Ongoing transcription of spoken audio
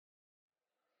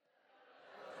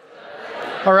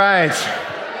All right.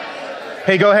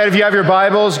 Hey, go ahead if you have your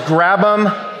Bibles, grab them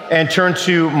and turn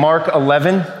to Mark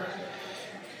 11.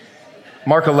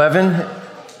 Mark 11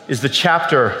 is the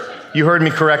chapter, you heard me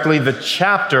correctly, the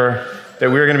chapter that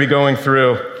we're going to be going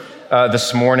through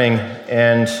this morning.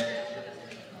 And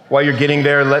while you're getting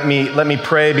there, let me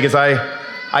pray, because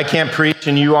I can't preach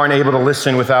and you aren't able to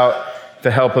listen without the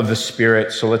help of the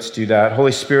Spirit. So let's do that.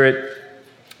 Holy Spirit,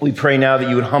 we pray now that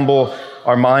you would humble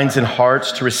our minds and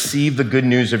hearts to receive the good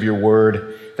news of your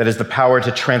word that has the power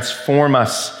to transform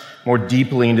us more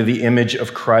deeply into the image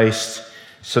of Christ,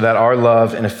 so that our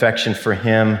love and affection for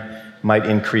him might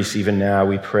increase even now,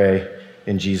 we pray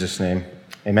in Jesus' name.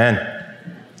 Amen.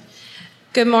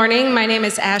 Good morning. My name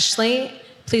is Ashley.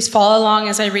 Please follow along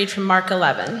as I read from Mark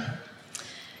 11.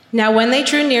 Now, when they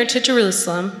drew near to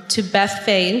Jerusalem, to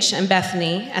Bethphage and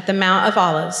Bethany at the Mount of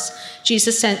Olives,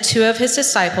 Jesus sent two of his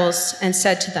disciples and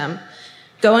said to them,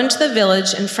 "Go into the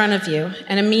village in front of you,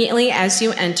 and immediately as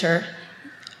you enter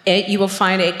it, you will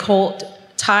find a colt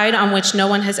tied on which no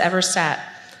one has ever sat.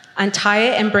 Untie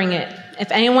it and bring it.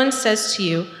 If anyone says to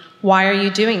you, 'Why are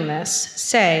you doing this?'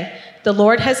 say, 'The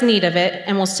Lord has need of it,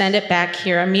 and will send it back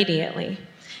here immediately.'"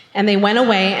 And they went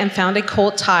away and found a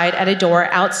colt tied at a door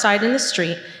outside in the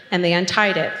street, and they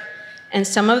untied it. And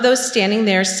some of those standing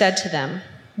there said to them,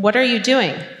 "What are you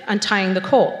doing, untying the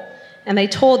colt?" And they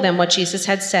told them what Jesus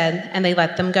had said, and they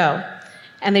let them go.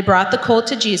 And they brought the colt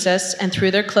to Jesus and threw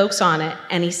their cloaks on it,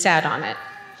 and he sat on it.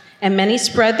 And many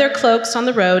spread their cloaks on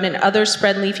the road, and others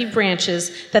spread leafy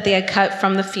branches that they had cut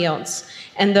from the fields.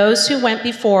 And those who went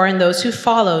before and those who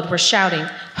followed were shouting,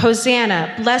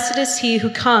 "Hosanna! Blessed is he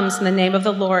who comes in the name of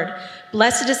the Lord.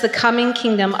 Blessed is the coming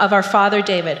kingdom of our father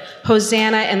David.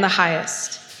 Hosanna in the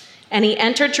highest." And he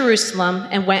entered Jerusalem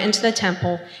and went into the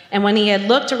temple. And when he had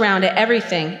looked around at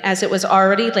everything, as it was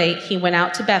already late, he went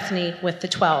out to Bethany with the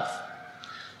 12.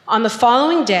 On the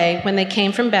following day, when they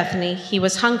came from Bethany, he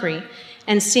was hungry.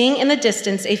 And seeing in the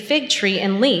distance a fig tree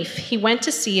in leaf, he went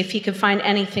to see if he could find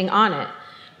anything on it.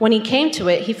 When he came to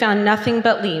it, he found nothing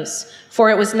but leaves, for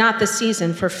it was not the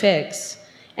season for figs.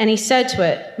 And he said to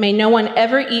it, "May no one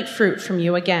ever eat fruit from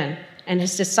you again." And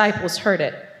his disciples heard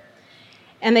it.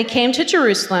 And they came to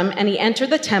Jerusalem, and he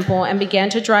entered the temple and began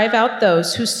to drive out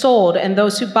those who sold and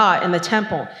those who bought in the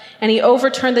temple. And he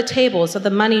overturned the tables of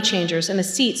the money changers and the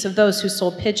seats of those who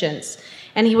sold pigeons.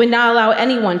 And he would not allow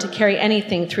anyone to carry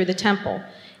anything through the temple.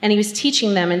 And he was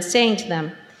teaching them and saying to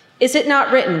them, "Is it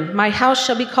not written, 'My house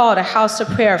shall be called a house of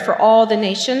prayer for all the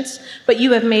nations'? But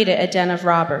you have made it a den of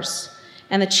robbers."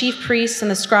 And the chief priests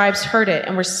and the scribes heard it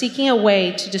and were seeking a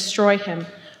way to destroy him,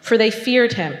 for they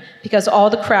feared him, because all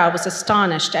the crowd was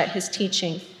astonished at his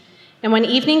teaching. And when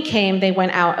evening came, they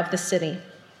went out of the city.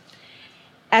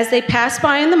 As they passed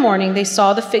by in the morning, they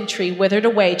saw the fig tree withered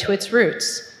away to its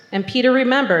roots. And Peter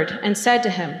remembered and said to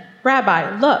him,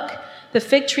 "Rabbi, look, the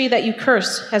fig tree that you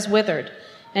cursed has withered."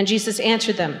 And Jesus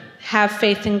answered them, "Have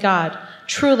faith in God.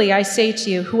 Truly, I say to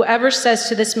you, whoever says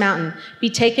to this mountain, 'Be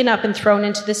taken up and thrown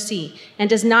into the sea,' and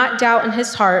does not doubt in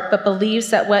his heart, but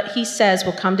believes that what he says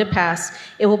will come to pass,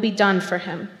 it will be done for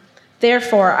him.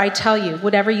 Therefore, I tell you,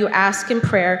 whatever you ask in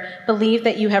prayer, believe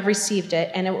that you have received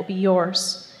it, and it will be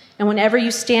yours. And whenever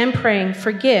you stand praying,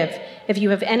 forgive if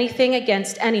you have anything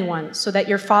against anyone, so that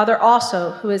your Father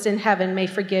also, who is in heaven, may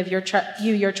forgive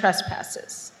you your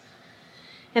trespasses."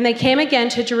 And they came again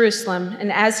to Jerusalem, and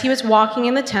as he was walking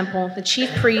in the temple, the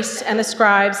chief priests and the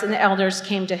scribes and the elders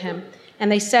came to him.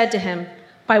 And they said to him,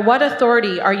 "By what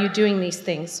authority are you doing these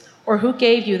things? Or who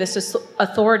gave you this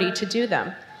authority to do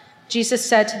them?" Jesus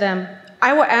said to them,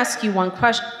 "I will ask you one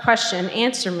question,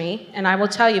 answer me, and I will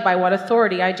tell you by what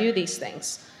authority I do these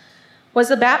things. Was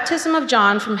the baptism of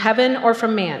John from heaven or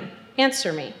from man?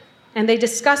 Answer me." And they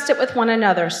discussed it with one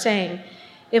another, saying,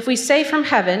 "If we say from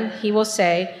heaven, he will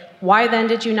say, 'Why then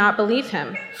did you not believe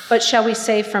him?' But shall we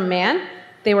say from man?"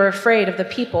 They were afraid of the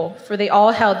people, for they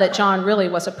all held that John really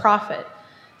was a prophet.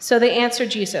 So they answered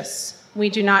Jesus, "We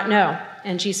do not know."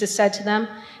 And Jesus said to them,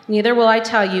 "Neither will I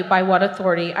tell you by what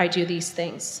authority I do these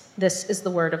things." This is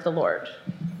the word of the Lord.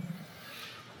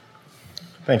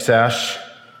 Thanks, Ash.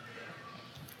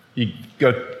 You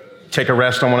go take a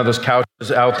rest on one of those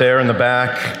couches out there in the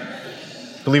back.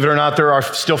 Believe it or not, there are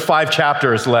still 5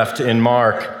 chapters left in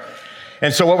Mark.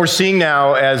 And so what we're seeing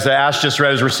now, as Ash just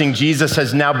read, is we're seeing Jesus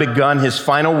has now begun his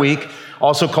final week,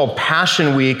 also called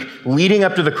Passion Week, leading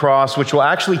up to the cross, which will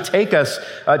actually take us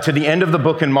to the end of the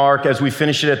book in Mark as we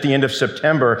finish it at the end of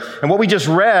September. And what we just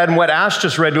read, and what Ash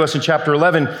just read to us in chapter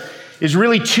 11, is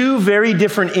really two very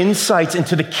different insights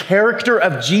into the character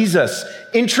of Jesus.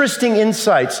 Interesting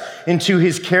insights into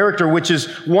his character, which is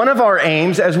one of our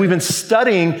aims as we've been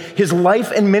studying his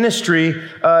life and ministry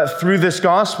through this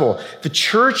gospel. The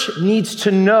church needs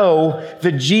to know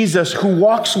the Jesus who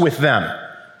walks with them.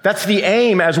 That's the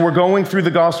aim as we're going through the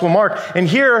Gospel of Mark. And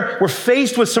here we're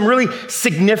faced with some really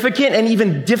significant and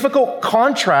even difficult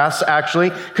contrasts, actually,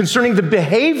 concerning the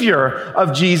behavior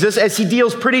of Jesus as he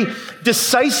deals pretty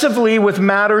decisively with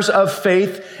matters of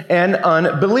faith and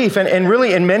unbelief. And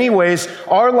really, in many ways,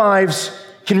 our lives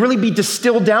can really be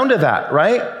distilled down to that,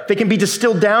 right? They can be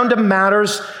distilled down to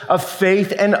matters of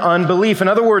faith and unbelief. In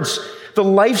other words, the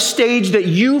life stage that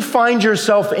you find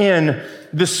yourself in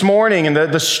this morning and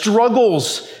the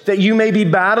struggles that you may be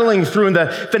battling through and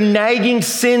the nagging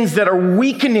sins that are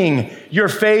weakening your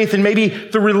faith and maybe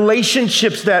the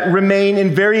relationships that remain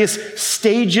in various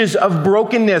stages of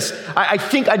brokenness. I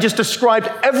think I just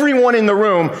described everyone in the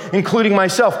room, including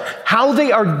myself. How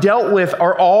they are dealt with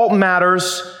are all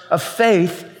matters of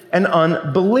faith and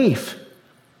unbelief.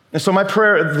 And so my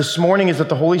prayer this morning is that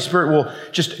the Holy Spirit will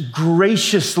just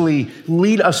graciously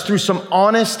lead us through some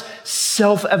honest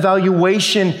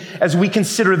self-evaluation as we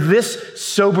consider this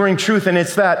sobering truth, and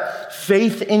it's that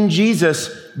faith in Jesus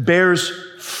bears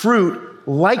fruit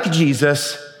like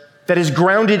Jesus that is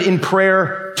grounded in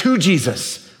prayer to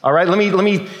Jesus. All right, let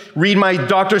me read my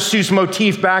Dr. Seuss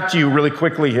motif back to you really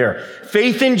quickly here.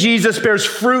 Faith in Jesus bears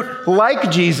fruit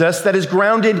like Jesus that is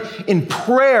grounded in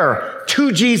prayer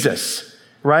to Jesus.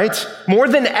 Right? More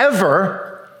than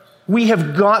ever, we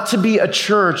have got to be a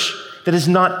church that is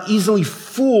not easily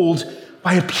fooled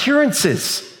by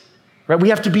appearances. Right? We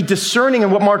have to be discerning,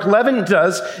 and what Mark 11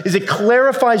 does is it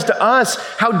clarifies to us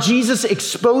how Jesus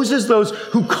exposes those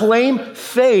who claim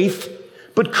faith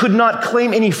but could not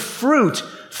claim any fruit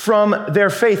from their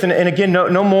faith. And again,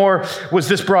 no more was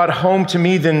this brought home to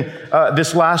me than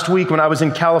this last week when I was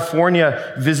in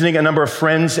California visiting a number of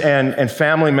friends and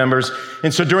family members.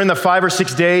 And so during the 5 or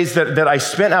 6 days that I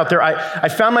spent out there, I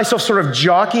found myself sort of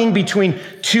jockeying between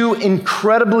two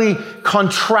incredibly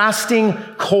contrasting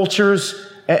cultures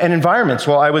and environments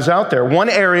while I was out there. One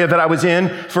area that I was in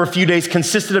for a few days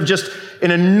consisted of just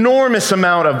an enormous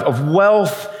amount of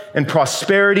wealth and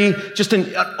prosperity, just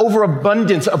an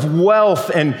overabundance of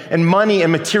wealth and money and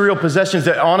material possessions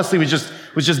that honestly was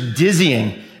just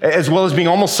dizzying, as well as being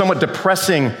almost somewhat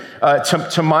depressing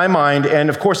to my mind. And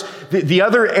of course, the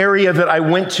other area that I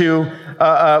went to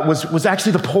was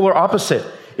actually the polar opposite.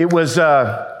 It was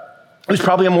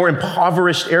probably a more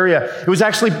impoverished area. It was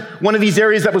actually one of these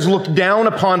areas that was looked down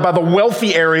upon by the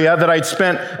wealthy area that I'd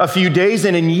spent a few days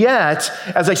in. And yet,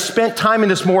 as I spent time in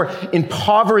this more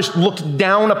impoverished, looked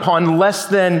down upon, less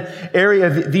than area,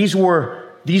 these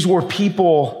were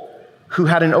people who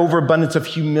had an overabundance of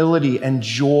humility and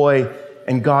joy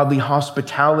and godly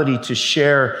hospitality to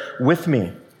share with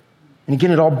me. And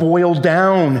again, it all boiled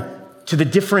down to the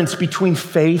difference between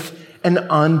faith and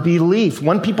unbelief.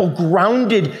 One people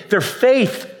grounded their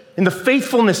faith in the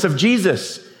faithfulness of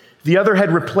Jesus. The other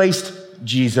had replaced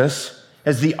Jesus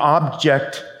as the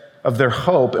object of their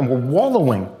hope and were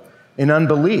wallowing in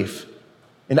unbelief.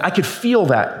 And I could feel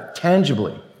that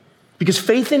tangibly because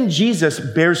faith in Jesus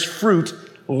bears fruit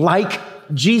like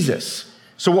Jesus.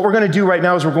 So what we're going to do right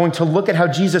now is we're going to look at how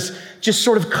Jesus just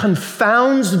sort of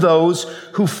confounds those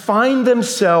who find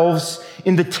themselves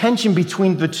in the tension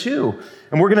between the two.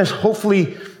 And we're going to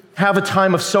hopefully have a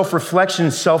time of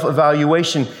self-reflection,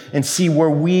 self-evaluation, and see where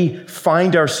we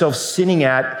find ourselves sitting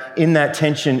at in that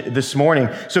tension this morning.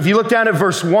 So if you look down at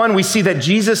verse 1, we see that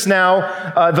Jesus now,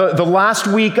 the last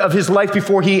week of his life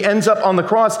before he ends up on the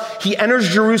cross, he enters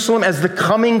Jerusalem as the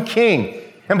coming king.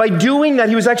 And by doing that,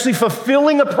 he was actually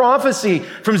fulfilling a prophecy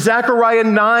from Zechariah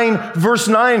 9, verse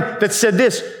 9, that said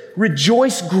this: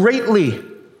 "Rejoice greatly,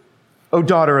 O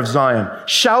daughter of Zion.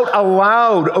 Shout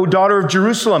aloud, O daughter of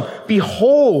Jerusalem.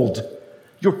 Behold,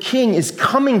 your king is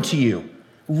coming to you.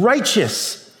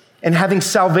 Righteous and having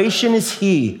salvation is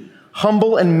he,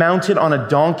 humble and mounted on a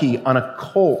donkey, on a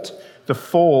colt, the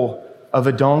foal of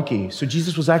a donkey." So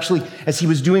Jesus was actually, as he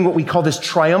was doing what we call this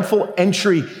triumphal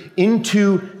entry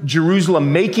into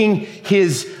Jerusalem, making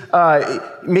his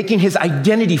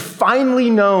identity finally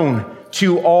known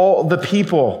to all the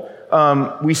people.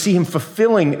 We see him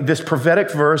fulfilling this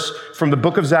prophetic verse from the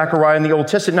book of Zechariah in the Old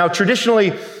Testament. Now,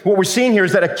 traditionally, what we're seeing here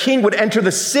is that a king would enter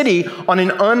the city on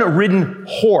an unridden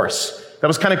horse. That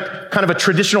was kind of a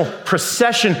traditional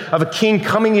procession of a king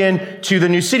coming in to the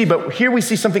new city. But here we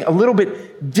see something a little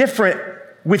bit different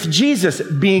with Jesus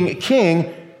being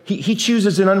king. He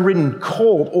chooses an unridden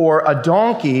colt or a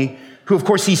donkey, who, of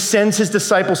course, he sends his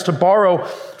disciples to borrow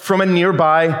from a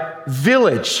nearby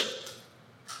village.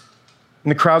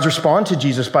 And the crowds respond to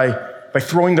Jesus by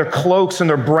throwing their cloaks and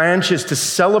their branches to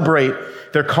celebrate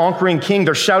their conquering king.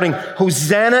 They're shouting,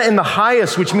 "Hosanna in the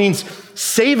highest," which means,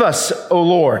 "Save us, O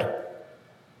Lord."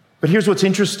 But here's what's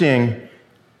interesting.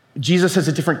 Jesus has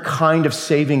a different kind of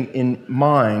saving in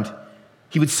mind.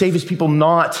 He would save his people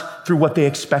not through what they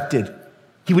expected.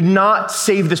 He would not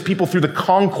save this people through the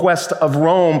conquest of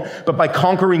Rome, but by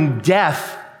conquering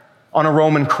death on a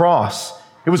Roman cross.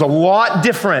 It was a lot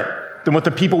different than what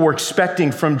the people were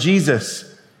expecting from Jesus.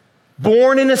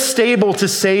 Born in a stable to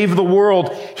save the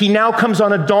world, he now comes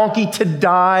on a donkey to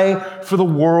die for the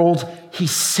world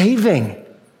he's saving.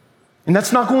 And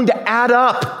that's not going to add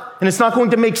up, and it's not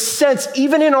going to make sense,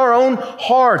 even in our own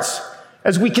hearts,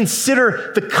 as we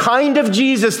consider the kind of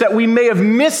Jesus that we may have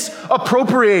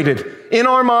misappropriated in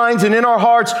our minds and in our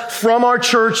hearts from our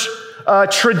church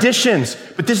traditions.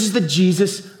 But this is the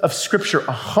Jesus of Scripture,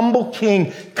 a humble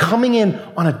king coming in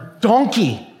on a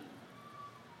donkey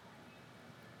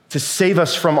to save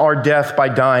us from our death by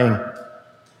dying.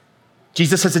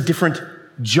 Jesus has a different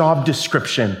job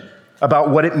description about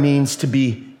what it means to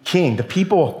be king. The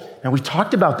people, and we've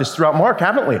talked about this throughout Mark,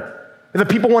 haven't we? The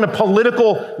people want a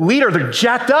political leader. They're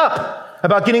jacked up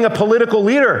about getting a political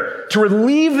leader to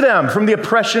relieve them from the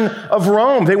oppression of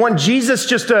Rome. They want Jesus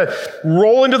just to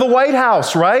roll into the White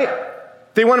House, right?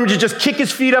 They want him to just kick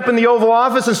his feet up in the Oval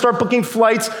Office and start booking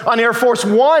flights on Air Force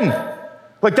One.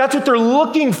 Like, that's what they're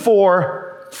looking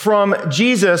for from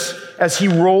Jesus as he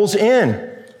rolls in.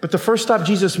 But the first stop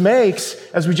Jesus makes,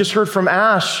 as we just heard from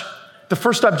Ash, the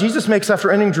first stop Jesus makes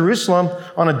after entering Jerusalem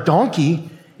on a donkey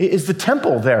is the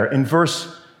temple there in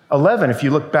verse 11. If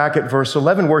you look back at verse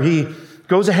 11, where he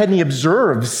goes ahead and he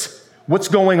observes what's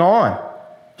going on.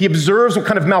 He observes what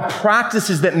kind of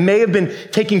malpractices that may have been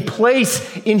taking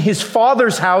place in his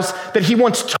father's house that he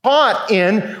once taught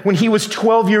in when he was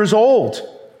 12 years old.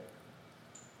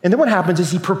 And then what happens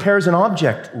is he prepares an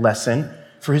object lesson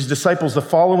for his disciples the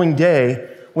following day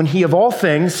when he, of all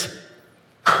things,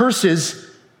 curses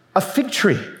a fig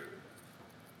tree.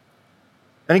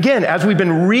 And again, as we've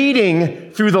been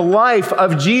reading through the life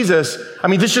of Jesus, I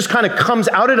mean, this just kind of comes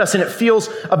out at us and it feels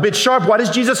a bit sharp. Why does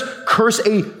Jesus curse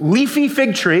a leafy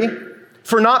fig tree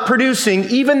for not producing,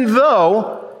 even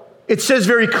though it says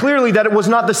very clearly that it was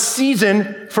not the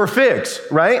season for figs,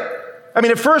 right? I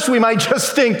mean, at first we might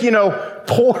just think,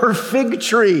 poor fig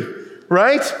tree,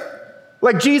 right?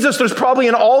 Like, Jesus, there's probably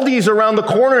an Aldi's around the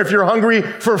corner if you're hungry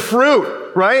for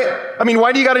fruit, right? I mean,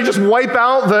 why do you got to just wipe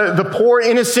out the poor,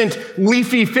 innocent,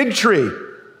 leafy fig tree?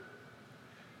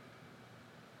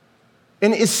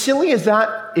 And as silly as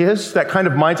that is, that kind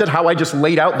of mindset, how I just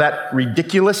laid out that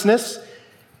ridiculousness,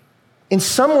 in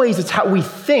some ways it's how we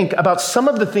think about some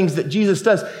of the things that Jesus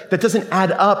does that doesn't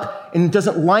add up and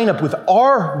doesn't line up with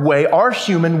our way, our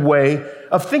human way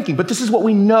of thinking. But this is what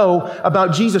we know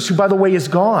about Jesus, who, by the way, is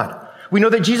God. We know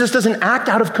that Jesus doesn't act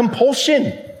out of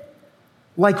compulsion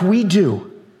like we do.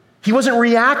 He wasn't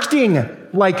reacting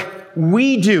like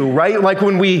we do, right? Like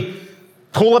when we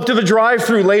pull up to the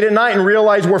drive-thru late at night and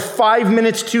realize we're 5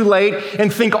 minutes too late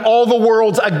and think all the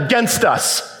world's against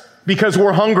us because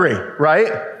we're hungry,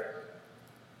 right?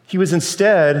 He was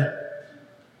instead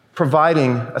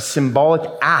providing a symbolic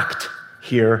act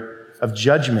here of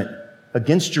judgment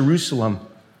against Jerusalem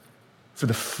for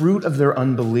the fruit of their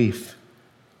unbelief.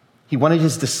 He wanted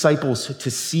his disciples to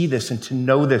see this and to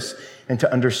know this and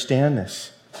to understand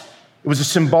this. It was a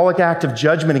symbolic act of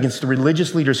judgment against the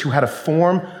religious leaders who had a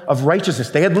form of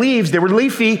righteousness. They had leaves, they were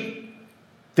leafy,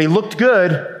 they looked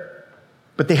good,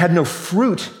 but they had no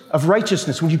fruit of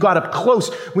righteousness. When you got up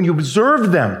close, when you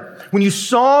observed them, when you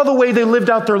saw the way they lived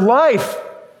out their life,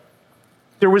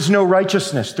 there was no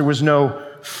righteousness, there was no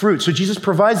fruit. So Jesus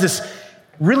provides this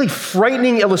really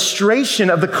frightening illustration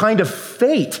of the kind of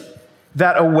fate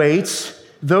that awaits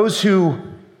those who,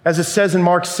 as it says in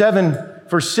Mark 7,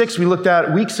 verse 6, we looked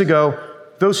at weeks ago,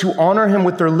 those who honor him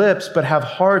with their lips but have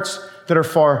hearts that are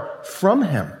far from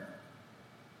him.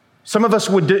 Some of us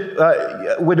would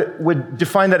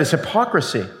define that as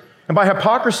hypocrisy. And by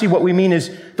hypocrisy, what we mean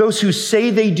is those who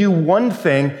say they do one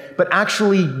thing but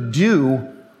actually do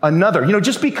another.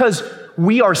 Just because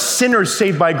we are sinners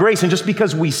saved by grace and just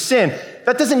because we sin,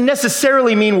 that doesn't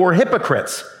necessarily mean we're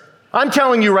hypocrites. I'm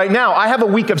telling you right now, I have a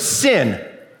week of sin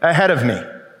ahead of me.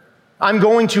 I'm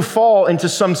going to fall into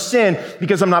some sin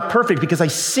because I'm not perfect, because I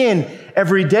sin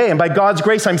every day. And by God's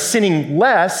grace, I'm sinning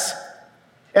less,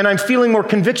 and I'm feeling more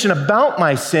conviction about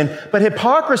my sin. But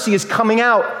hypocrisy is coming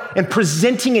out and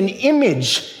presenting an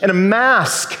image and a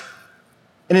mask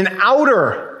and an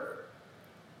outerness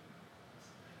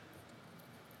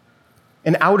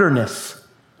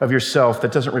of yourself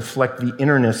that doesn't reflect the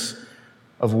innerness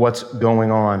of what's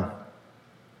going on.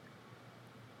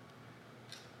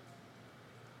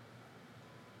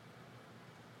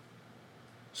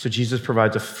 So Jesus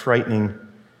provides a frightening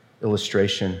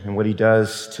illustration. And what he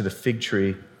does to the fig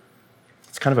tree,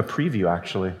 it's kind of a preview,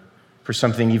 actually, for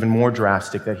something even more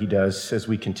drastic that he does as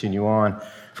we continue on,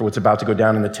 for what's about to go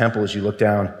down in the temple as you look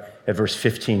down at verse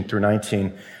 15 through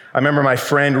 19. I remember my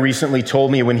friend recently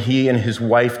told me when he and his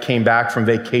wife came back from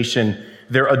vacation,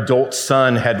 their adult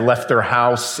son had left their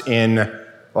house in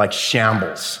like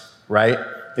shambles, right?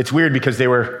 It's weird because they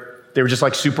were just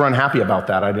like super unhappy about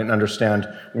that. I didn't understand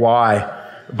why.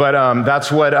 But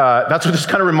that's what this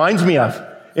kind of reminds me of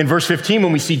in verse 15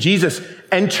 when we see Jesus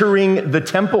entering the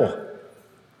temple.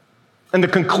 And the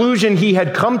conclusion he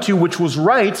had come to, which was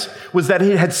right, was that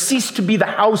it had ceased to be the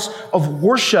house of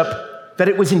worship that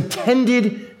it was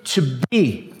intended to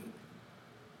be.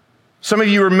 Some of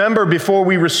you remember before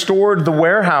we restored the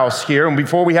warehouse here, and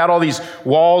before we had all these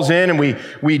walls in, and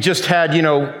we just had,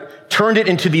 turned it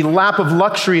into the lap of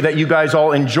luxury that you guys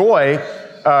all enjoy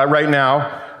right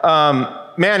now.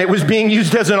 Man, it was being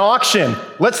used as an auction.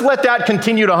 Let's let that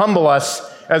continue to humble us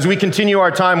as we continue our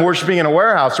time worshiping in a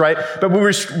warehouse, right? But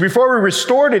before we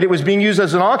restored it, it was being used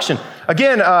as an auction.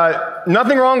 Again,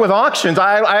 nothing wrong with auctions.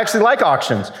 I actually like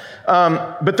auctions.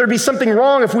 But there'd be something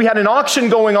wrong if we had an auction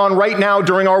going on right now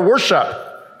during our worship,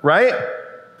 right?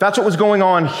 That's what was going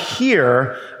on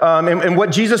here. And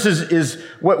what Jesus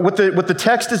what the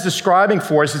text is describing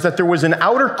for us is that there was an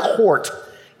outer court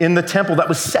in the temple that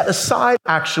was set aside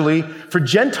actually for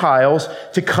Gentiles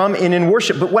to come in and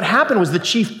worship. But what happened was the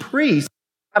chief priest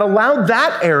had allowed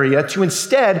that area to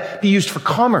instead be used for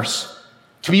commerce,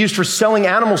 to be used for selling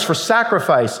animals for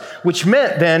sacrifice, which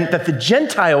meant then that the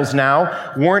Gentiles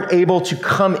now weren't able to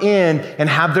come in and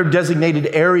have their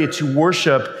designated area to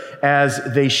worship as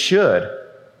they should.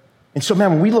 And so,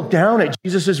 man, when we look down at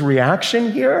Jesus'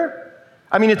 reaction here,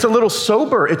 I mean, it's a little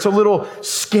sober. It's a little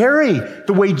scary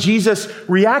the way Jesus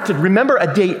reacted. Remember,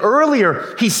 a day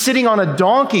earlier, he's sitting on a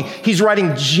donkey. He's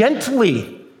riding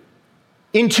gently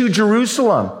into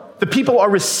Jerusalem. The people are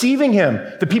receiving him.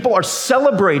 The people are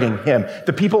celebrating him.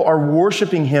 The people are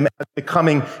worshiping him as the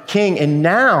coming king. And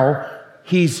now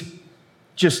he's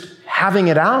just having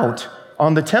it out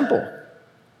on the temple.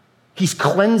 He's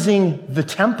cleansing the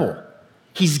temple.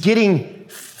 He's getting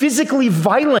physically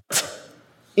violent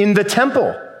in the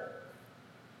temple.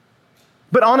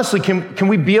 But honestly, can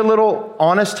we be a little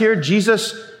honest here?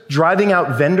 Jesus driving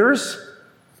out vendors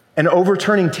and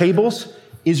overturning tables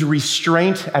is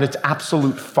restraint at its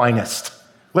absolute finest.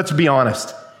 Let's be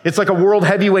honest. It's like a world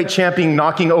heavyweight champion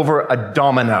knocking over a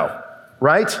domino,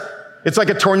 right? It's like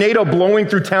a tornado blowing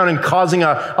through town and causing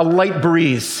a light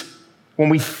breeze when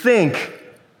we think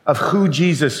of who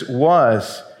Jesus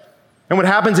was. And what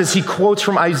happens is he quotes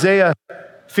from Isaiah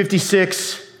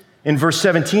 56 in verse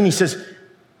 17. He says,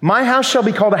 "My house shall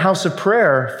be called a house of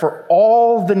prayer for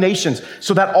all the nations,"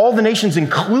 so that all the nations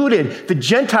included the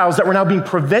Gentiles that were now being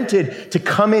prevented to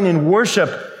come in and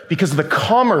worship because of the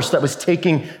commerce that was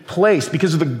taking place,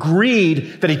 because of the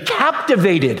greed that had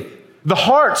captivated the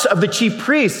hearts of the chief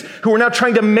priests who were now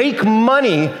trying to make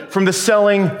money from the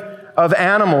selling of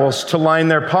animals to line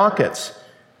their pockets.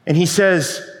 And he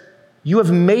says, "You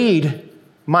have made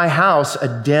my house a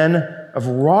den of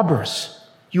robbers.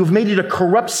 You have made it a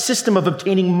corrupt system of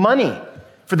obtaining money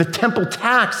for the temple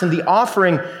tax and the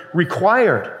offering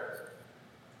required."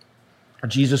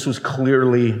 Jesus was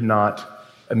clearly not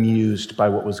amused by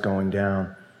what was going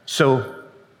down. So,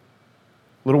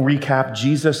 little recap,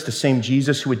 Jesus, the same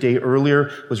Jesus who a day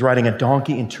earlier was riding a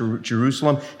donkey into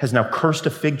Jerusalem, has now cursed a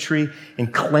fig tree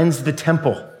and cleansed the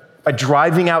temple by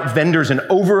driving out vendors and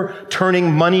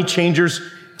overturning money changers'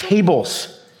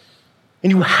 tables.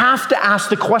 And you have to ask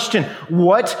the question,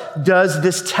 what does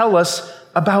this tell us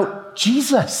about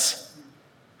Jesus?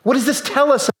 What does this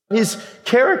tell us about his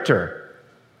character?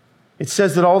 It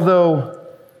says that although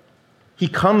he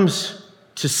comes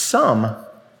to some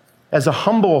as a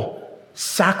humble,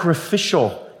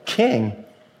 sacrificial king,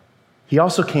 he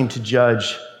also came to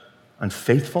judge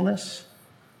unfaithfulness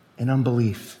and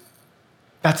unbelief.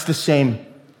 That's the same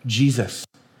Jesus.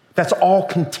 That's all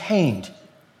contained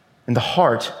in the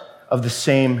heart of the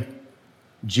same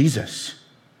Jesus.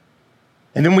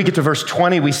 And then we get to verse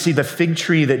 20, we see the fig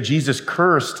tree that Jesus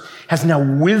cursed has now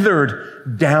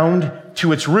withered down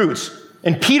to its roots.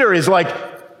 And Peter is like,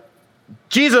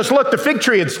 "Jesus, look, the fig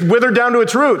tree, it's withered down to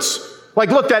its roots. Like,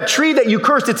 look, that tree that you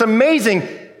cursed, it's amazing.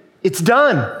 It's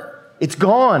done. It's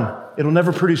gone. It'll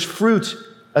never produce fruit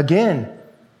again."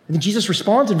 And then Jesus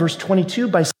responds in verse 22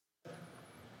 by saying,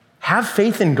 "Have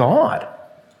faith in God."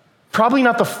 Probably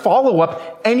not the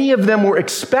follow-up any of them were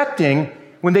expecting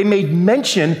when they made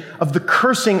mention of the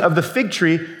cursing of the fig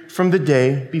tree from the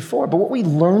day before. But what we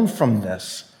learn from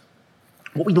this,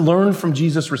 What we learn from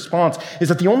Jesus' response is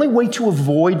that the only way to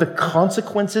avoid the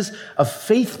consequences of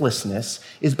faithlessness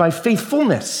is by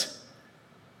faithfulness,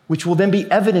 which will then be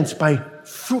evidenced by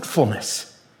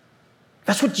fruitfulness.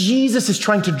 That's what Jesus is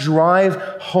trying to drive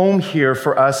home here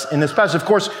for us in this passage. Of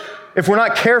course, if we're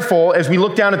not careful, as we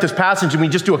look down at this passage and we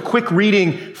just do a quick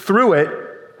reading through it,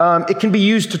 it can be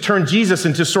used to turn Jesus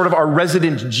into sort of our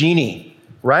resident genie,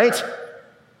 right?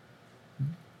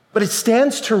 But it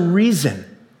stands to reason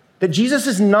that Jesus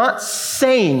is not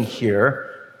saying here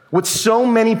what so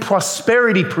many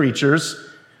prosperity preachers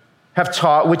have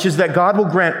taught, which is that God will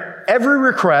grant every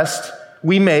request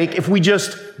we make if we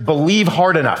just believe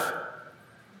hard enough. Have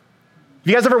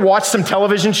you guys ever watched some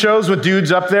television shows with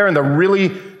dudes up there in the really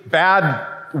bad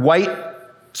white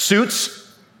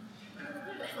suits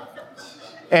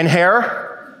and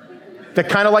hair that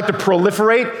kind of like to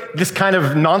proliferate this kind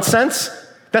of nonsense?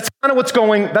 That's kind of what's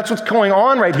going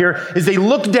on right here, is they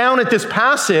look down at this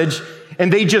passage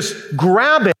and they just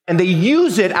grab it and they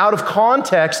use it out of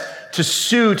context to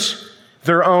suit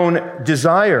their own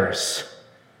desires.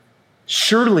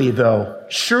 Surely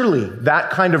that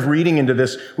kind of reading into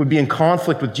this would be in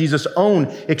conflict with Jesus' own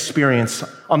experience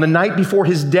on the night before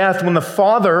his death, when the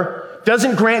Father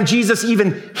doesn't grant Jesus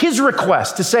even his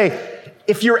request to say,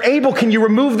 if you're able, can you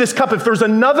remove this cup? If there's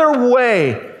another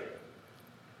way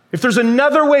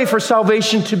for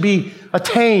salvation to be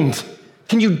attained,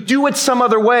 can you do it some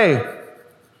other way?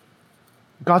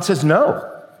 God says no.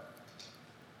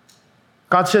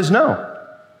 God says no,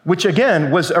 which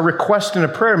again was a request and a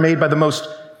prayer made by the most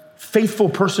faithful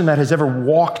person that has ever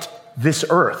walked this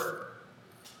earth.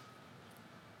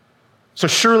 So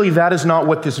surely that is not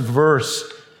what this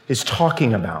verse is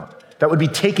talking about. That would be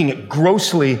taking it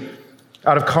grossly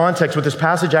out of context. What this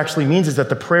passage actually means is that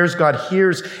the prayers God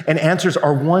hears and answers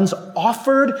are ones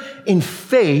offered in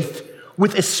faith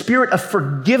with a spirit of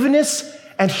forgiveness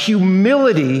and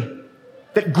humility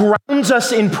that grounds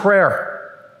us in prayer.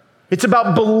 It's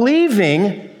about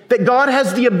believing that God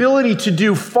has the ability to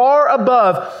do far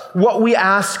above what we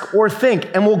ask or think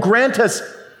and will grant us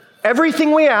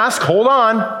everything we ask, hold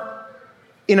on,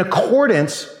 in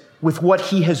accordance with what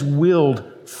he has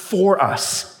willed for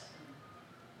us.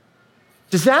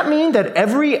 Does that mean that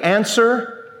every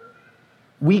answer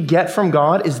we get from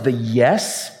God is the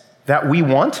yes that we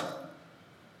want?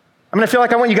 I feel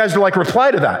like I want you guys to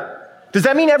reply to that. Does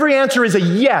that mean every answer is a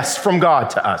yes from God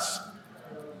to us?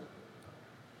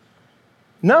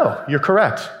 No, you're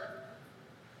correct.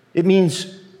 It means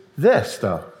this,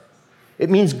 though. It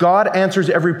means God answers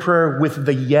every prayer with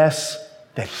the yes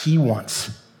that he wants,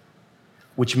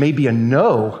 which may be a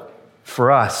no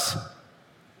for us.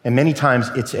 And many times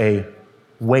it's a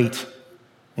wait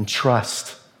and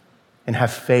trust and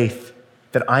have faith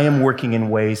that I am working in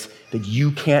ways that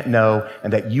you can't know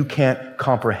and that you can't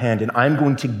comprehend. And I'm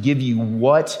going to give you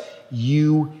what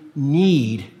you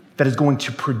need that is going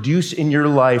to produce in your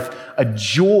life a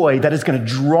joy that is going to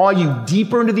draw you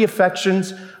deeper into the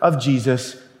affections of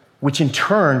Jesus, which in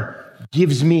turn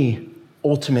gives me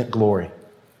ultimate glory.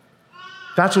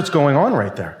 That's what's going on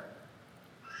right there.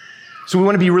 So we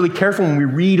want to be really careful when we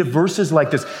read verses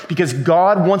like this, because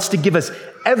God wants to give us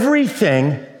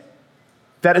everything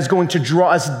that is going to draw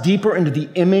us deeper into the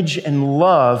image and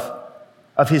love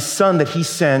of his Son that he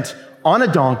sent on a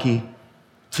donkey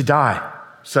to die,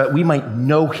 so that we might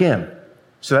know him,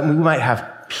 so that we might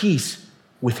have peace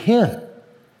with him.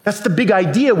 That's the big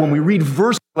idea when we read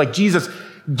verses like Jesus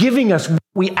giving us what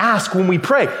we ask when we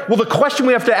pray. Well, the question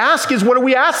we have to ask is, what are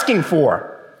we asking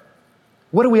for?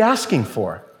 What are we asking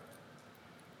for?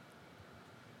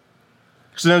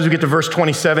 So then as we get to verse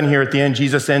 27 here at the end,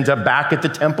 Jesus ends up back at the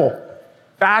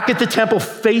temple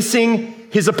facing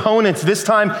his opponents. This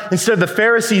time, instead of the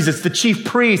Pharisees, it's the chief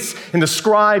priests and the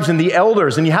scribes and the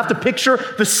elders. And you have to picture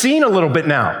the scene a little bit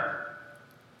now.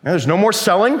 There's no more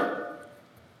selling.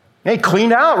 He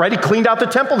cleaned out, right? He cleaned out the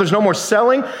temple. There's no more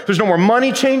selling. There's no more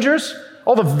money changers.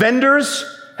 All the vendors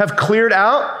have cleared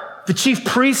out. The chief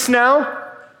priests now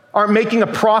aren't making a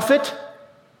profit.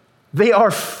 They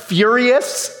are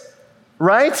furious.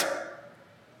 Right?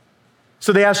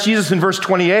 So they ask Jesus in verse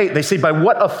 28, they say, by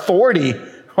what authority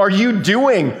are you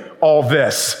doing all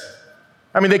this?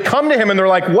 They come to him and they're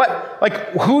like, what?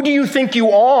 Who do you think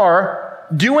you are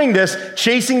doing this,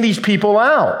 chasing these people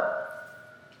out?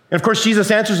 And of course, Jesus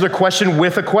answers their question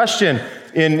with a question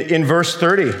in verse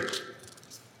 30,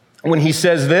 when he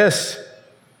says this,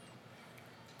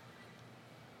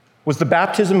 was the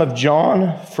baptism of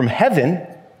John from heaven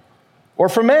or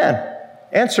from man?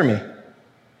 Answer me.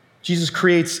 Jesus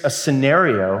creates a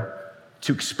scenario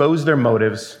to expose their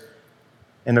motives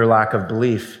and their lack of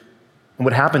belief. And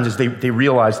what happens is they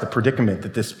realize the predicament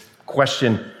that this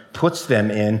question puts them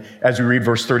in as we read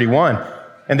verse 31.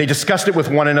 And they discussed it with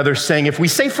one another, saying, if we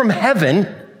say from heaven,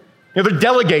 they're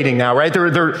delegating now, right? They're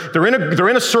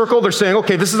in a circle. They're saying,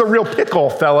 okay, this is a real pickle,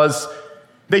 fellas.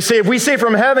 They say, if we say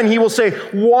from heaven, he will say,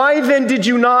 why then did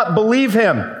you not believe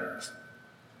him?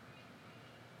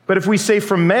 But if we say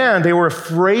from man, they were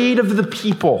afraid of the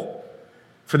people,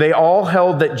 for they all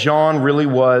held that John really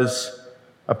was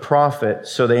a prophet.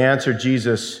 So they answered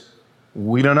Jesus,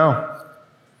 we don't know.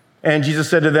 And Jesus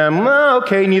said to them,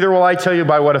 okay, neither will I tell you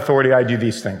by what authority I do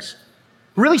these things.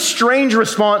 Really strange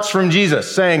response from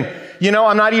Jesus, saying,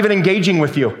 I'm not even engaging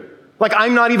with you. Like,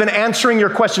 I'm not even answering your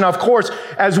question. Now, of course,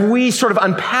 as we sort of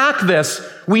unpack this,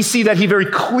 we see that he very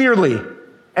clearly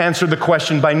answered the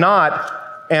question by not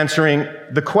answering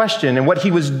the question. And what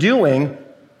he was doing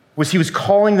was he was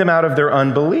calling them out of their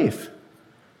unbelief.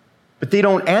 But they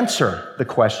don't answer the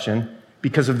question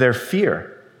because of their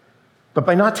fear. But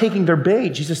by not taking their bait,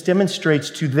 Jesus demonstrates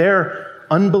to their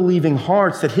unbelieving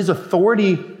hearts that his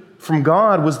authority from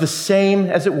God was the same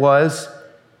as it was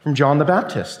from John the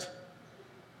Baptist.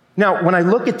 Now, when I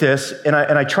look at this and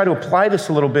I try to apply this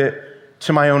a little bit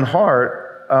to my own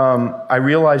heart, I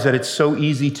realize that it's so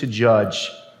easy to judge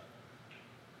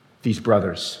these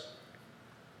brothers.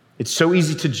 It's so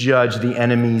easy to judge the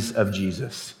enemies of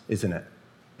Jesus, isn't it?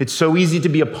 It's so easy to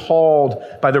be appalled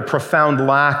by their profound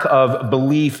lack of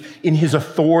belief in his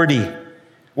authority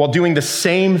while doing the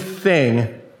same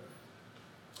thing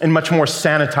in much more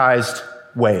sanitized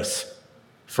ways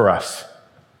for us.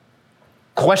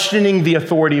 Questioning the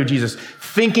authority of Jesus,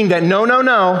 thinking that, no,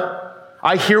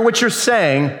 I hear what you're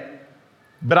saying,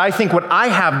 but I think what I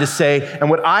have to say and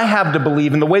what I have to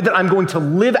believe and the way that I'm going to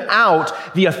live out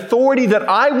the authority that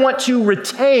I want to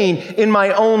retain in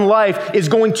my own life is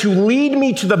going to lead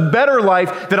me to the better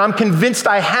life that I'm convinced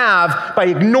I have by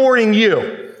ignoring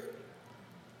you.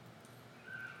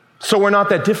 So we're not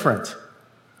that different.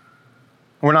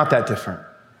 We're not that different.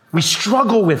 We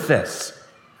struggle with this.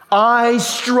 I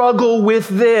struggle with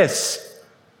this.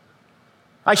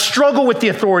 I struggle with the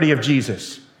authority of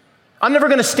Jesus. I'm never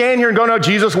going to stand here and go, no,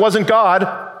 Jesus wasn't God.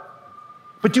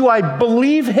 But do I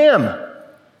believe him?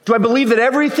 Do I believe that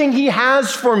everything he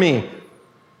has for me,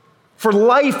 for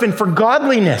life and for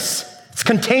godliness, it's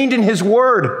contained in his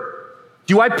word?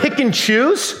 Do I pick and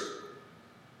choose?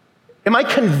 Am I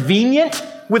convenient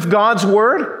with God's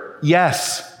word?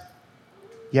 Yes.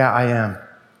 Yeah, I am.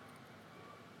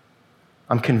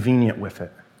 I'm convenient with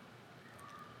it.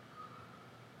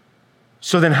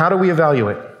 So then how do we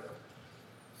evaluate?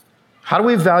 How do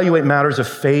we evaluate matters of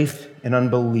faith and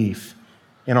unbelief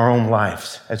in our own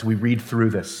lives as we read through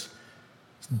this?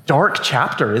 It's a dark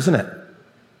chapter, isn't it?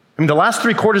 I mean, the last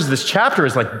 3 quarters of this chapter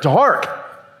is like dark.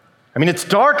 I mean, it's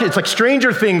dark. It's like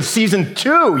Stranger Things season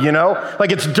 2,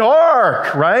 Like it's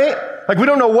dark, right? Like we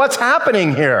don't know what's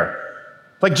happening here.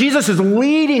 Like Jesus is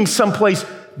leading someplace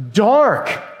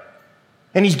dark.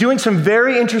 And he's doing some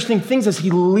very interesting things as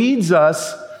he leads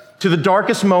us to the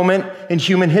darkest moment in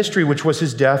human history, which was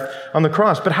his death on the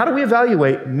cross. But how do we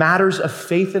evaluate matters of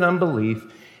faith and unbelief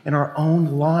in our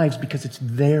own lives? Because it's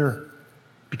there,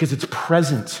 because it's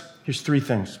present. Here's 3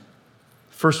 things.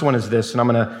 First one is this, and I'm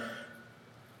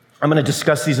going to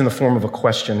discuss these in the form of a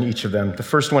question, each of them. The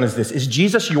first one is this: is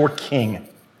Jesus your king?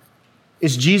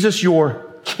 Is Jesus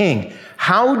your king?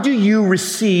 How do you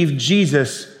receive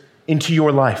Jesus into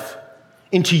your life,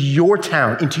 into your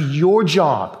town, into your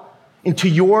job, into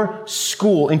your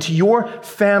school, into your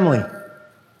family,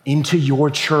 into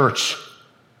your church?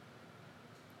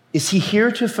 Is he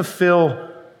here to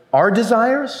fulfill our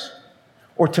desires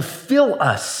or to fill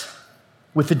us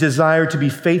with the desire to be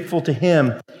faithful to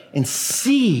him and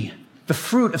see the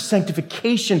fruit of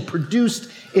sanctification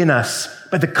produced in us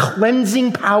by the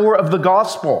cleansing power of the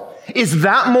gospel? Is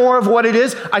that more of what it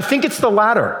is? I think it's the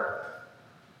latter.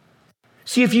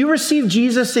 See, if you receive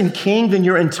Jesus and King, then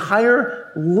your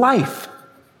entire life,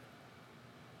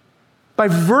 by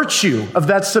virtue of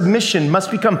that submission,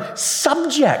 must become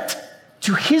subject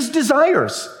to his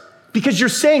desires. Because you're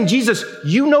saying, Jesus,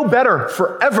 you know better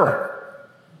forever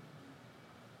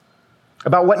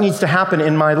about what needs to happen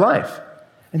in my life.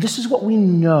 And this is what we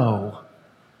know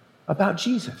about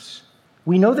Jesus.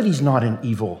 We know that he's not an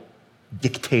evil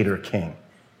dictator king.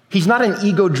 He's not an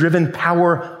ego-driven,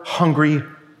 power-hungry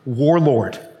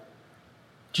warlord.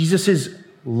 Jesus is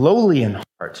lowly in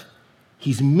heart.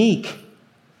 He's meek.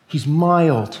 He's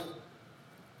mild.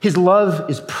 His love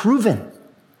is proven.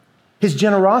 His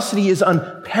generosity is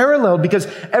unparalleled because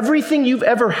everything you've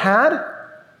ever had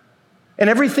and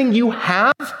everything you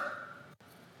have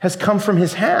has come from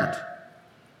his hand.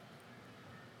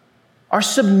 Our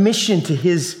submission to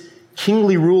his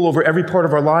kingly rule over every part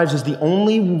of our lives is the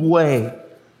only way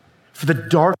for the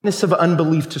darkness of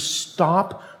unbelief to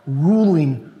stop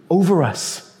ruling over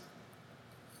us.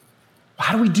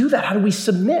 How do we do that? How do we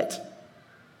submit?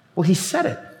 Well, he said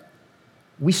it.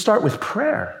 We start with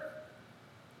prayer.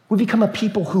 We become a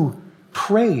people who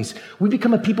praise. We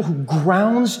become a people who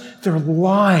grounds their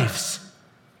lives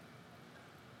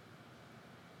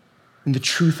in the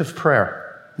truth of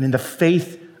prayer and in the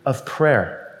faith of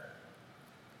prayer.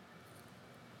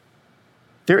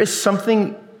 There is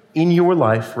something in your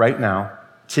life right now,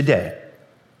 today,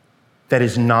 that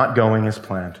is not going as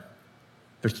planned.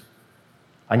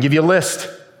 I can give you a list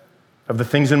of the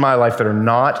things in my life that are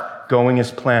not going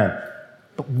as planned.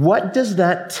 But what does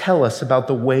that tell us about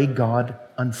the way God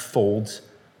unfolds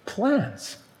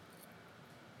plans?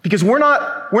 Because we're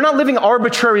not living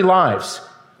arbitrary lives.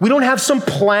 We don't have some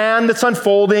plan that's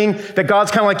unfolding that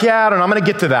God's kind of like, yeah, I don't know, I'm going to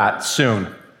get to that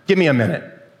soon. Give me a minute.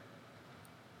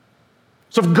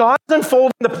 So if God's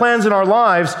unfolding the plans in our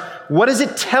lives, what does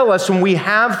it tell us when we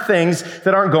have things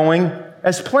that aren't going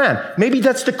as planned? Maybe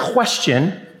that's the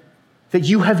question that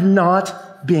you have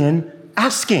not been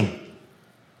asking.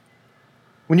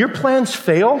 When your plans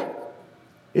fail,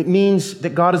 it means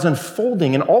that God is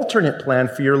unfolding an alternate plan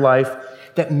for your life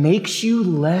that makes you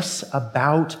less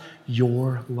about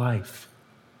your life.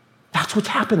 That's what's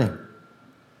happening.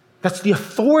 That's the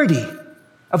authority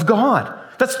of God.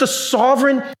 That's the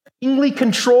sovereign, kingly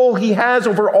control he has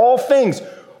over all things,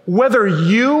 whether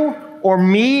you or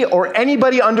me or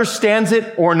anybody understands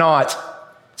it or not.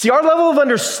 See, our level of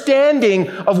understanding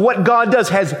of what God does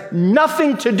has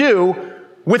nothing to do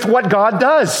with what God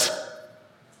does.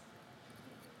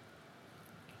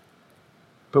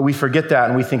 But we forget that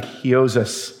and we think he owes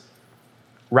us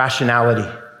rationality.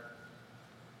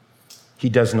 He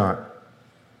does not.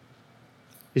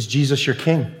 Is Jesus your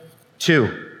king?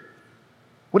 2,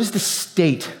 what is the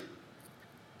state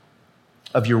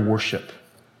of your worship?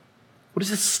 What is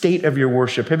the state of your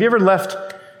worship? Have you ever left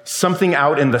something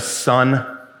out in the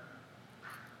sun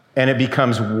and it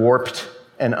becomes warped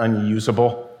and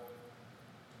unusable?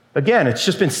 Again, it's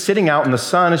just been sitting out in the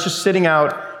sun. It's just sitting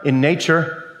out in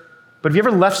nature. But have you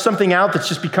ever left something out that's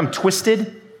just become twisted?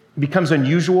 It becomes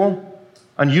unusable?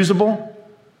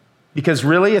 Because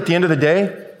really, at the end of the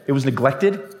day, it was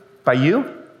neglected by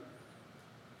you?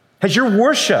 Has your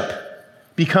worship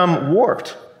become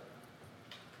warped?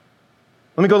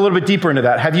 Let me go a little bit deeper into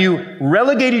that. Have you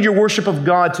relegated your worship of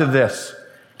God to this,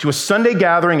 to a Sunday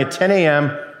gathering at 10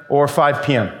 a.m. or 5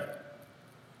 p.m.?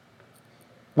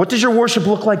 What does your worship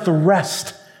look like the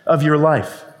rest of your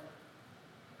life?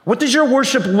 What does your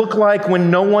worship look like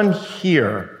when no one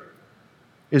here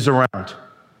is around?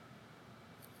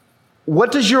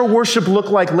 What does your worship look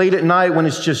like late at night when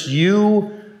it's just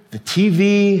you, the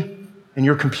TV, and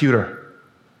your computer?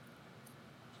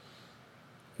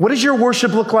 What does your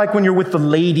worship look like when you're with the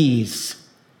ladies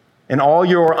and all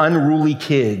your unruly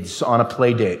kids on a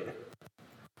play date?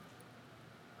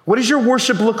 What does your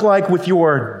worship look like with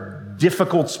your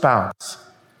difficult spouse?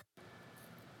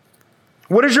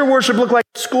 What does your worship look like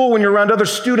at school when you're around other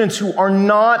students who are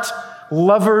not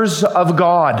lovers of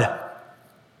God?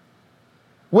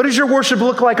 What does your worship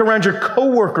look like around your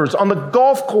coworkers, on the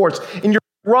golf course, in your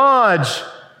garage,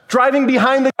 driving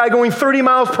behind the guy going 30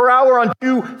 miles per hour on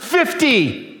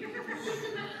 250?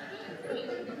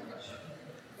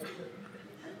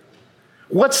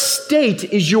 What state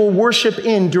is your worship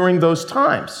in during those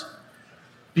times?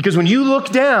 Because when you look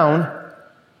down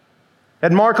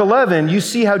at Mark 11, you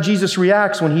see how Jesus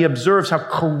reacts when he observes how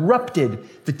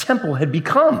corrupted the temple had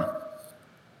become.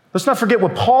 Let's not forget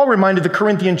what Paul reminded the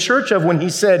Corinthian church of when he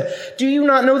said, "Do you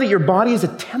not know that your body is a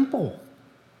temple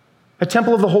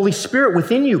of the Holy Spirit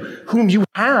within you, whom you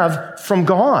have from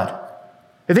God?"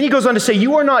 And then he goes on to say,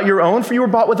 "You are not your own, for you were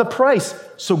bought with a price.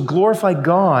 So glorify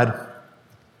God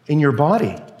in your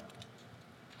body."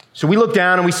 So we look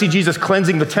down and we see Jesus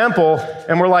cleansing the temple,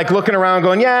 and we're like looking around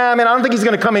going, yeah, man, I don't think he's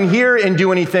going to come in here and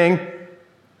do anything.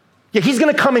 Yeah, he's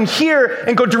going to come in here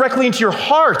and go directly into your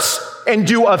hearts and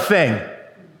do a thing.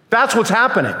 That's what's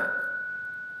happening.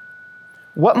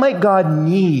 What might God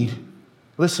need,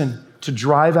 listen, to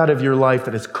drive out of your life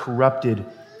that has corrupted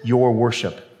your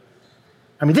worship?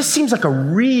 I mean, this seems like a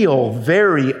real,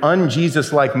 very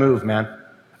un-Jesus-like move, man.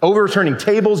 Overturning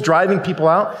tables, driving people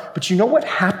out. But you know what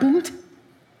happened?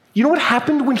 You know what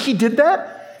happened when he did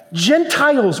that?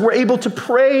 Gentiles were able to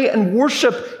pray and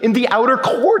worship in the outer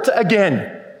court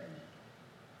again.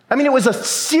 I mean, it was a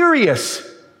serious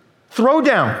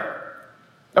throwdown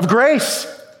of grace.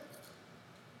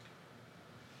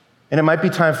 And it might be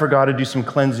time for God to do some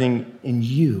cleansing in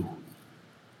you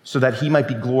so that he might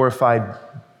be glorified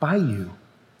by you.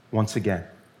 once again.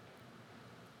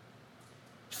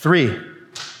 3,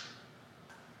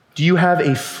 do you have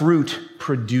a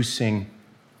fruit-producing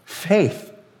faith?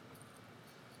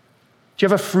 Do you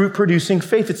have a fruit-producing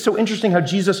faith? It's so interesting how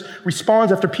Jesus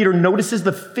responds after Peter notices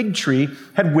the fig tree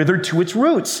had withered to its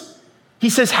roots. He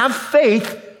says, have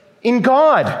faith in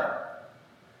God.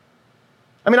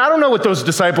 I mean, I don't know what those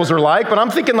disciples are like, but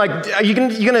I'm thinking like, are you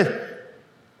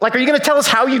gonna tell us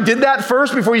how you did that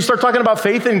first before you start talking about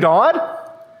faith in God?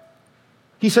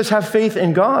 He says, have faith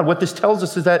in God. What this tells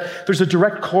us is that there's a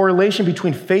direct correlation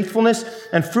between faithfulness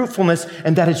and fruitfulness,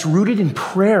 and that it's rooted in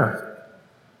prayer.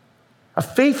 A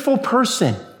faithful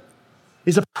person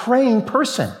is a praying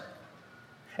person.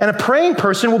 And a praying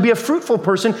person will be a fruitful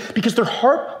person because their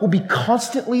heart will be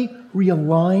constantly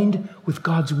realigned with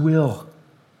God's will.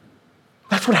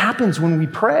 That's what happens when we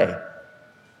pray.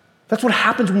 That's what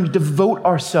happens when we devote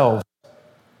ourselves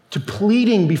to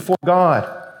pleading before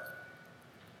God.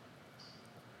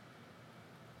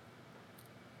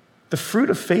 The fruit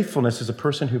of faithfulness is a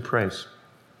person who prays.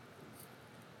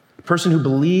 A person who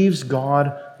believes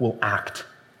God will act.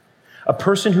 A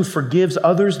person who forgives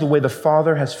others the way the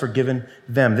Father has forgiven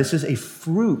them. This is a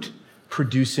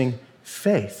fruit-producing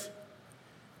faith.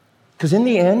 Because in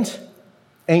the end,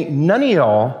 ain't none of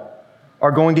y'all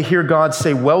are going to hear God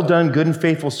say, well done, good and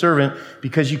faithful servant,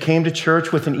 because you came to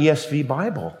church with an ESV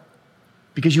Bible,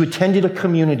 because you attended a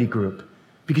community group,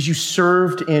 because you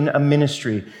served in a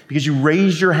ministry, because you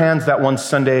raised your hands that one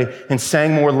Sunday and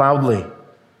sang more loudly,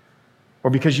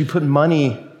 or because you put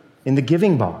money in the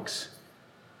giving box.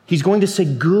 He's going to say,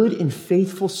 good and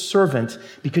faithful servant,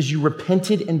 because you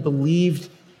repented and believed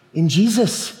in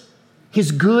Jesus,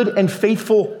 his good and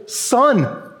faithful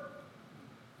Son.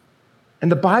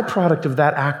 And the byproduct of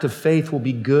that act of faith will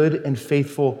be good and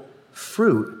faithful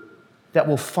fruit that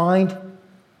will find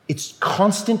its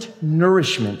constant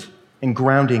nourishment and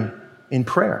grounding in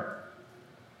prayer.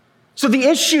 So the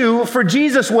issue for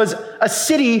Jesus was a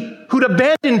city who'd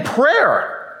abandoned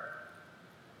prayer.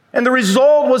 And the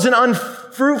result was an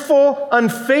unfruitful,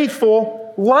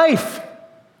 unfaithful life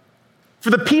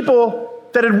for the people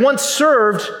that had once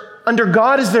served under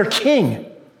God as their king.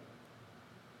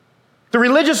 The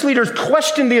religious leaders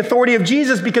questioned the authority of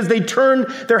Jesus because they turned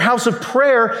their house of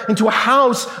prayer into a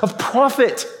house of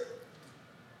profit.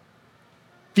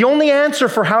 The only answer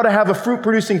for how to have a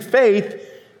fruit-producing faith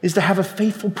is to have a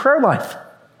faithful prayer life,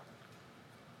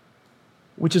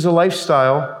 which is a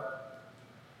lifestyle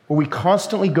where we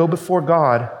constantly go before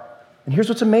God. And here's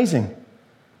what's amazing.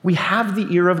 We have the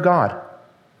ear of God.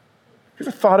 You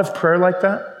ever thought of prayer like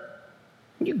that?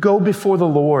 When you go before the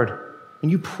Lord and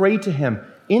you pray to him,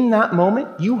 in that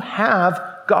moment, you have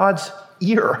God's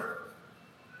ear.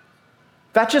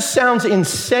 That just sounds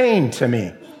insane to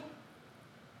me.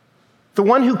 The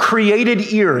one who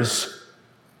created ears,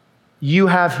 you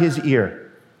have his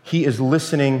ear. He is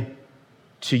listening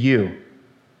to you.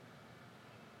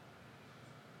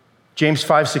 James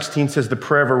 5:16 says, the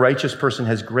prayer of a righteous person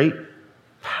has great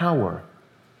power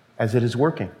as it is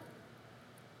working.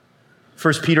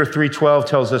 1 Peter 3:12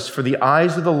 tells us, for the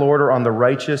eyes of the Lord are on the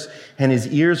righteous, and his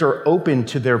ears are open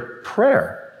to their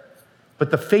prayer.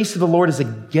 But the face of the Lord is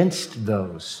against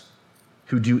those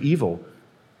who do evil.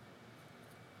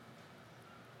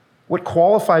 What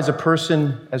qualifies a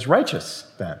person as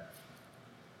righteous, then?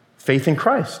 Faith in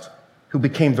Christ, who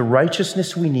became the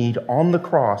righteousness we need on the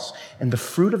cross. And the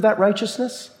fruit of that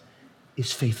righteousness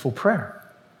is faithful prayer.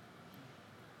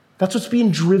 That's what's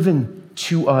being driven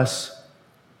to us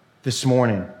this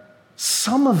morning.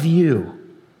 Some of you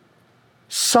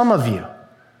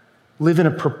live in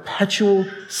a perpetual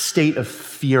state of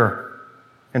fear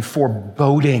and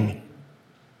foreboding.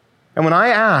 And when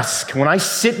I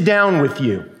sit down with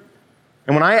you,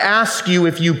 and when I ask you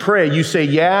if you pray, you say,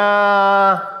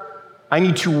 yeah, I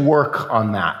need to work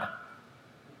on that.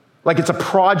 Like it's a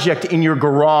project in your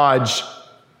garage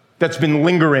that's been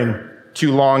lingering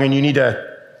too long and you need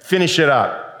to finish it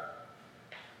up.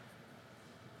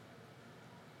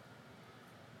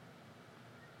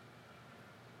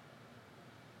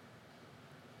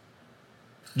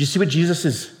 Do you see what Jesus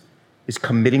is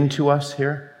committing to us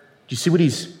here? Do you see what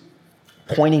he's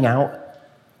pointing out?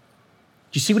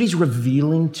 Do you see what he's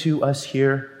revealing to us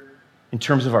here in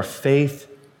terms of our faith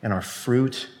and our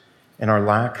fruit and our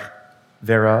lack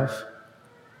thereof?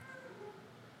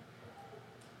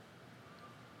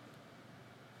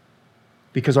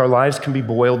 Because our lives can be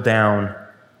boiled down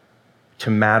to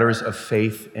matters of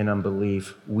faith and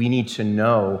unbelief. We need to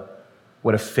know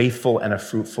what a faithful and a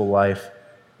fruitful life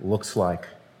looks like.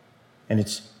 And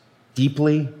it's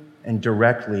deeply and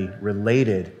directly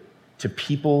related to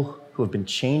people who have been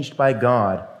changed by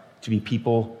God to be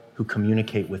people who who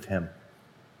communicate with him.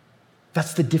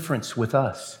 That's the difference with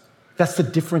us. That's the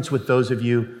difference with those of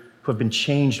you who have been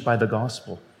changed by the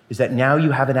gospel, is that now you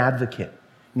have an advocate.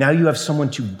 Now you have someone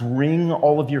to bring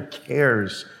all of your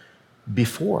cares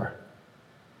before.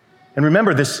 And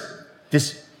remember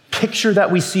this picture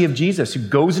that we see of Jesus, who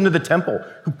goes into the temple,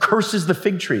 who curses the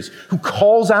fig trees, who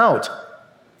calls out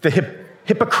the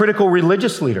hypocritical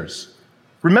religious leaders.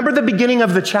 Remember the beginning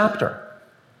of the chapter,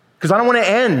 because I don't want to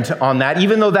end on that,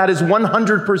 even though that is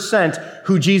 100%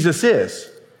 who Jesus is.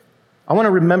 I want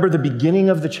to remember the beginning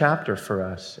of the chapter for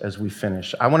us as we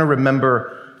finish. I want to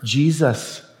remember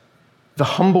Jesus, the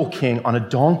humble king on a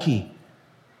donkey,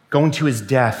 going to his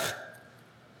death.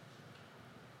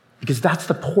 Because that's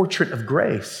the portrait of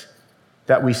grace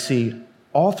that we see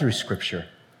all through Scripture.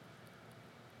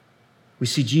 We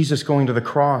see Jesus going to the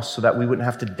cross so that we wouldn't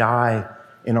have to die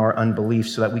in our unbelief,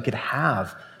 so that we could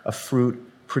have a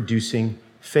fruit-producing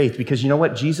faith. Because you know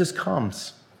what? Jesus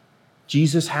comes.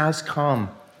 Jesus has come.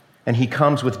 And he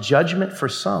comes with judgment for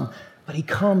some, but he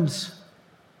comes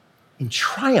in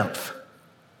triumph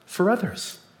for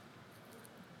others.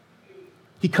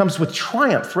 He comes with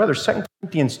triumph for others. 2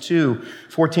 Corinthians 2,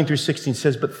 14 through 16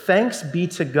 says, "But thanks be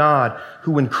to God,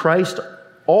 who in Christ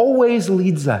always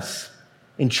leads us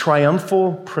in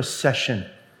triumphal procession,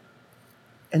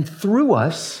 and through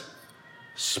us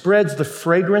spreads the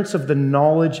fragrance of the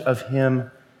knowledge of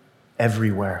him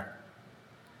everywhere.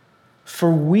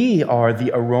 For we are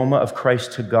the aroma of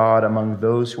Christ to God among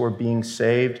those who are being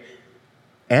saved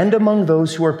and among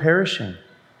those who are perishing.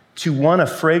 To one, a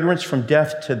fragrance from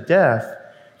death to death,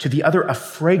 to the other, a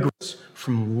fragrance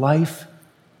from life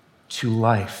to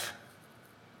life."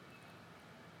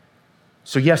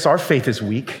 So yes, our faith is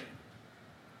weak.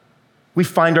 We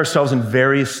find ourselves in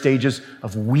various stages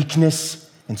of weakness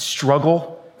and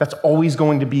struggle. That's always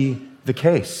going to be the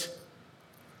case.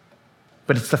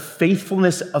 But it's the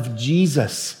faithfulness of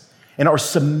Jesus and our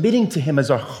submitting to him as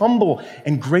our humble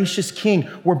and gracious King,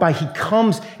 whereby he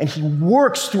comes and he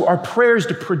works through our prayers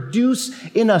to produce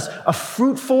in us a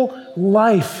fruitful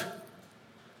life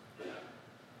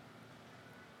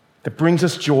that brings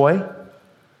us joy,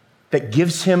 that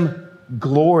gives him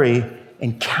glory,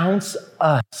 and counts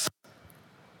us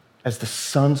as the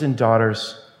sons and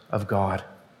daughters of God.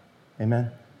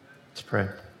 Amen? Let's pray.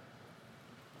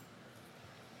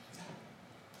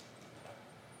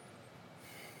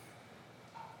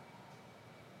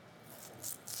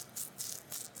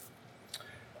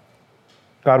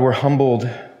 God, we're humbled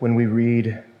when we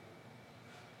read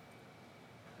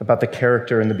about the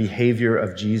character and the behavior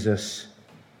of Jesus.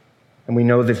 And we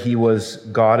know that he was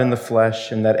God in the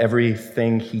flesh, and that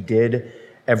everything he did,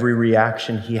 every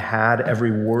reaction he had,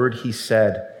 every word he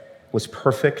said was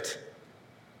perfect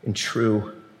and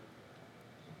true.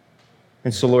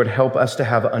 And so, Lord, help us to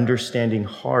have understanding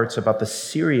hearts about the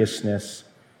seriousness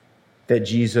that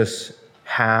Jesus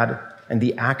had and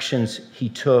the actions he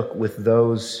took with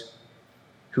those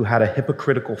who had a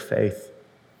hypocritical faith.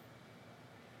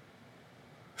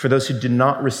 For those who did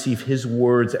not receive his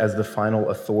words as the final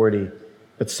authority,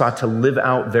 but sought to live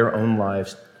out their own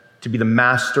lives, to be the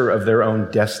master of their own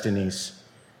destinies,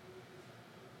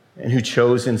 and who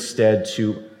chose instead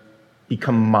to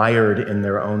become mired in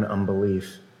their own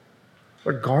unbelief.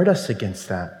 Lord, guard us against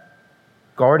that.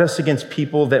 Guard us against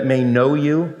people that may know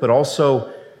you, but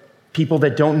also people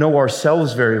that don't know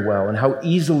ourselves very well, and how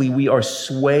easily we are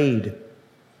swayed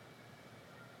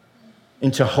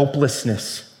into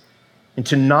hopelessness,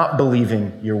 into not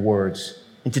believing your words,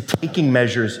 into taking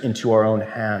measures into our own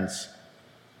hands,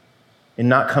 and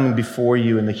not coming before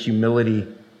you in the humility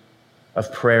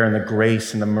of prayer and the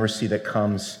grace and the mercy that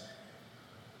comes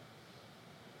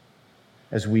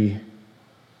as we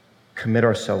commit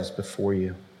ourselves before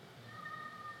you.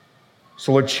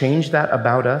 So Lord, change that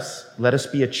about us. Let us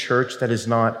be a church that is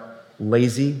not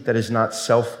lazy, that is not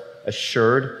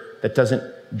self-assured, that doesn't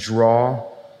draw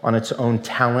on its own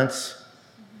talents,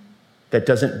 that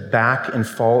doesn't back and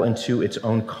fall into its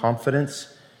own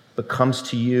confidence, but comes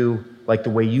to you like the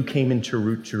way you came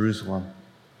into Jerusalem,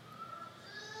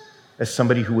 as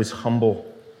somebody who was humble,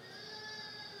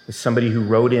 as somebody who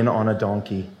rode in on a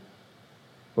donkey.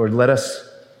 Lord, let us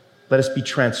be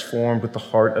transformed with the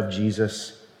heart of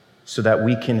Jesus so that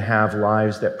we can have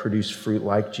lives that produce fruit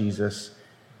like Jesus,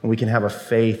 and we can have a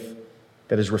faith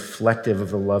that is reflective of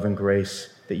the love and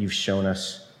grace that you've shown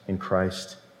us in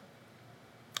Christ.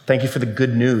 Thank you for the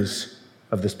good news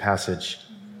of this passage,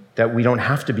 that we don't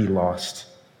have to be lost.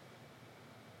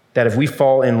 That if we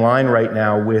fall in line right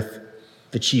now with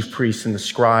the chief priests and the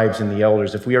scribes and the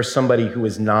elders, if we are somebody who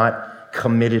has not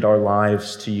committed our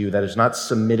lives to you, that has not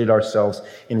submitted ourselves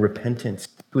in repentance,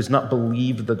 who has not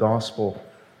believed the gospel,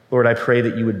 Lord, I pray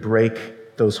that you would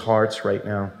break those hearts right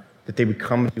now, that they would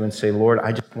come to you and say, Lord,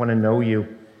 I just want to know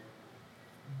you.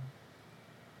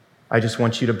 I just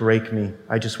want you to break me.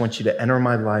 I just want you to enter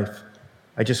my life.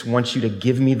 I just want you to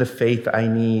give me the faith I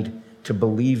need to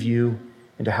believe you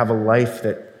and to have a life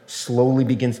that slowly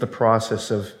begins the process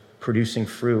of producing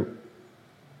fruit.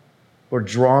 Lord,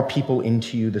 draw people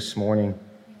into you this morning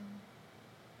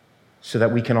so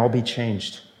that we can all be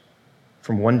changed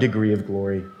from one degree of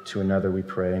glory to another, we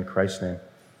pray in Christ's name.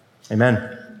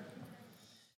 Amen.